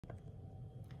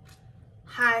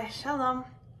Hi, shalom.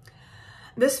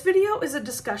 This video is a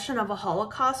discussion of a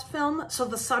Holocaust film, so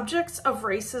the subjects of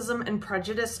racism and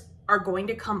prejudice are going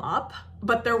to come up,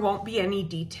 but there won't be any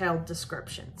detailed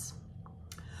descriptions.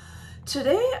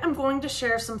 Today, I'm going to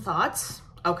share some thoughts,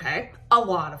 a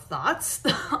lot of thoughts,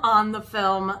 on the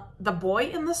film The Boy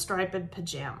in the Striped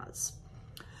Pajamas.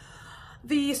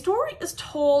 The story is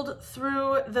told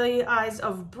through the eyes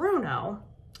of Bruno,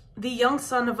 the young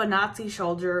son of a Nazi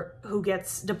soldier who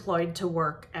gets deployed to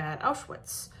work at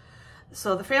Auschwitz.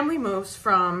 So the family moves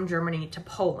from Germany to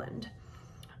Poland.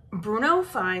 Bruno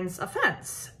finds a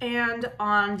fence, and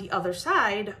on the other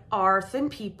side are thin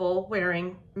people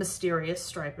wearing mysterious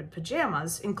striped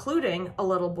pajamas, including a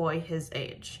little boy his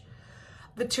age.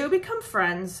 The two become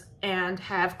friends and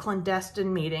have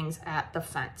clandestine meetings at the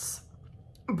fence.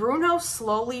 Bruno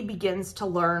slowly begins to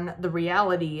learn the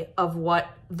reality of what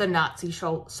the Nazi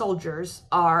soldiers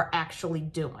are actually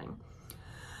doing.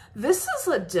 This is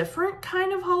a different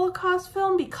kind of Holocaust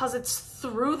film because it's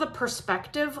through the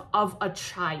perspective of a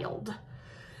child.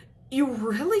 You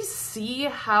really see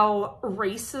how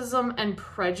racism and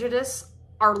prejudice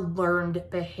are learned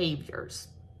behaviors.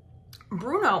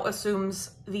 Bruno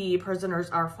assumes the prisoners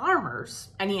are farmers,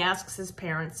 and he asks his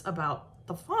parents about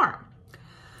the farm.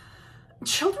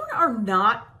 Children are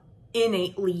not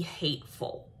innately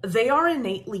hateful. They are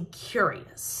innately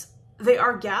curious. They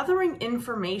are gathering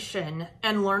information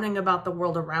and learning about the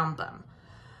world around them.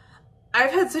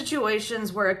 I've had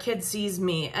situations where a kid sees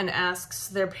me and asks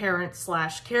their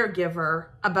parent/caregiver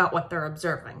about what they're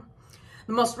observing.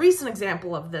 The most recent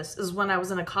example of this is when I was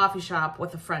in a coffee shop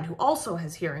with a friend who also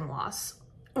has hearing loss.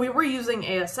 We were using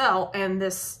ASL and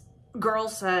this girl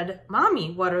said,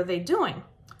 "Mommy, what are they doing?"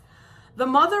 The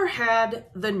mother had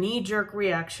the knee-jerk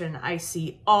reaction I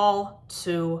see all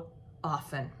too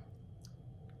often.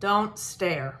 Don't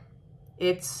stare.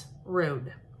 It's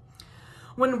rude.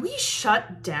 When we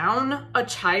shut down a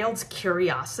child's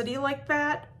curiosity like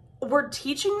that, we're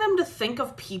teaching them to think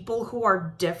of people who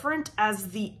are different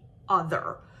as the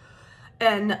other,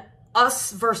 an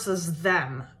us versus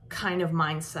them kind of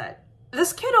mindset.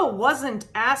 This kiddo wasn't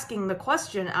asking the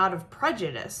question out of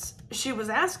prejudice. She was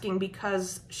asking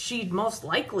because she'd most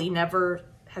likely never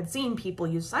had seen people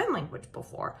use sign language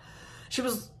before. She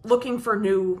was looking for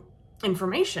new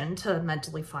information to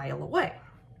mentally file away.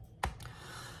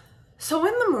 So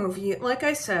in the movie, like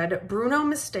I said, Bruno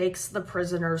mistakes the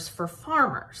prisoners for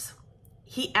farmers.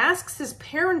 He asks his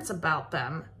parents about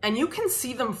them, and you can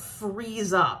see them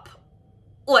freeze up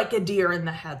like a deer in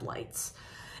the headlights.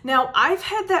 Now, I've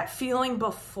had that feeling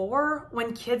before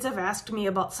when kids have asked me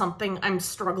about something I'm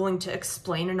struggling to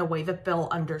explain in a way that they'll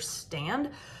understand.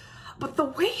 But the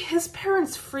way his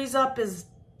parents freeze up is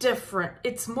different.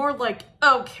 It's more like,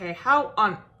 okay, how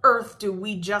on earth do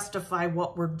we justify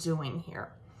what we're doing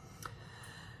here?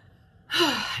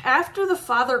 After the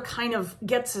father kind of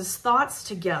gets his thoughts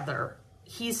together,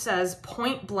 he says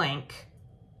point blank,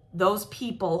 those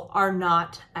people are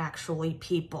not actually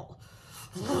people.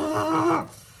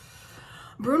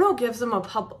 Bruno gives him a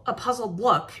puzzled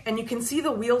look, and you can see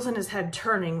the wheels in his head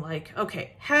turning like,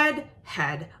 okay, head,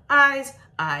 eyes,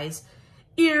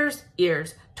 ears,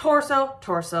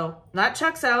 torso. That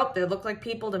checks out. They look like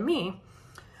people to me.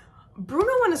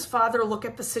 Bruno and his father look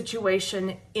at the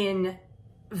situation in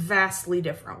vastly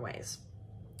different ways.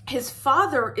 His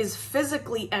father is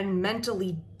physically and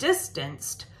mentally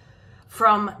distanced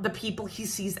from the people he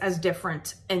sees as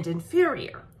different and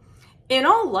inferior. In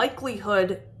all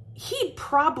likelihood, he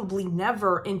probably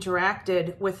never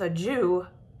interacted with a Jew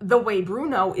the way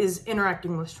Bruno is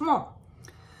interacting with Shmuel.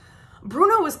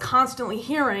 Bruno is constantly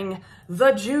hearing,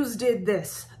 the Jews did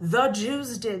this, the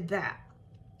Jews did that.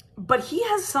 But he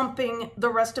has something the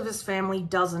rest of his family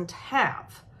doesn't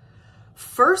have.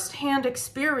 First-hand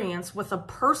experience with a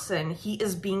person he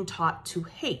is being taught to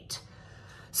hate.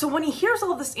 So when he hears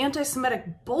all this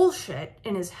anti-Semitic bullshit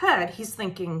in his head, he's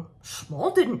thinking,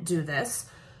 Shmuel didn't do this.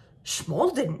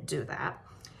 Shmuel didn't do that.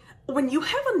 When you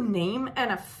have a name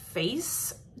and a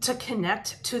face to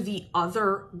connect to the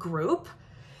other group,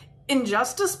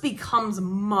 injustice becomes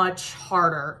much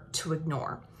harder to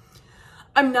ignore.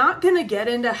 I'm not going to get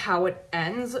into how it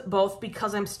ends, both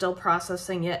because I'm still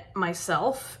processing it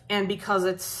myself and because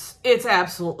it's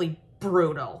absolutely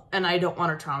brutal and I don't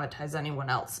want to traumatize anyone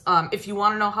else. If you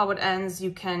want to know how it ends, you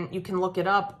can look it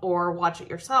up or watch it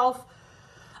yourself.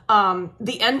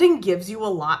 The ending gives you a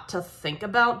lot to think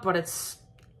about, but it's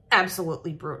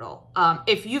absolutely brutal.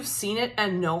 If you've seen it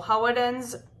and know how it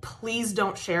ends, please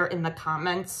don't share in the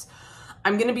comments.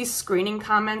 I'm going to be screening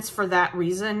comments for that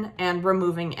reason and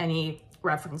removing any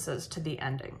references to the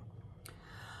ending.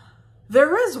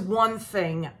 There is one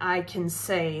thing I can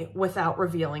say without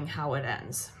revealing how it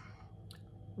ends.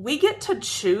 We get to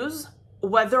choose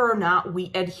whether or not we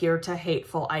adhere to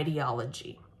hateful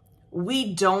ideology.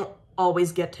 We don't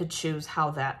always get to choose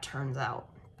how that turns out.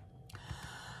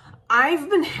 I've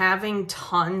been having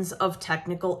tons of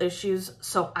technical issues,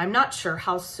 so I'm not sure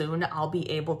how soon I'll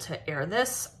be able to air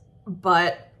this,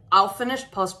 but I'll finish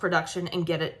post-production and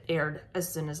get it aired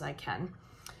as soon as I can.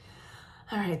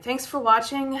 All right, thanks for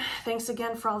watching. Thanks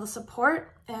again for all the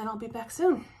support, and I'll be back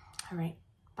soon. All right,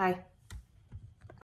 bye.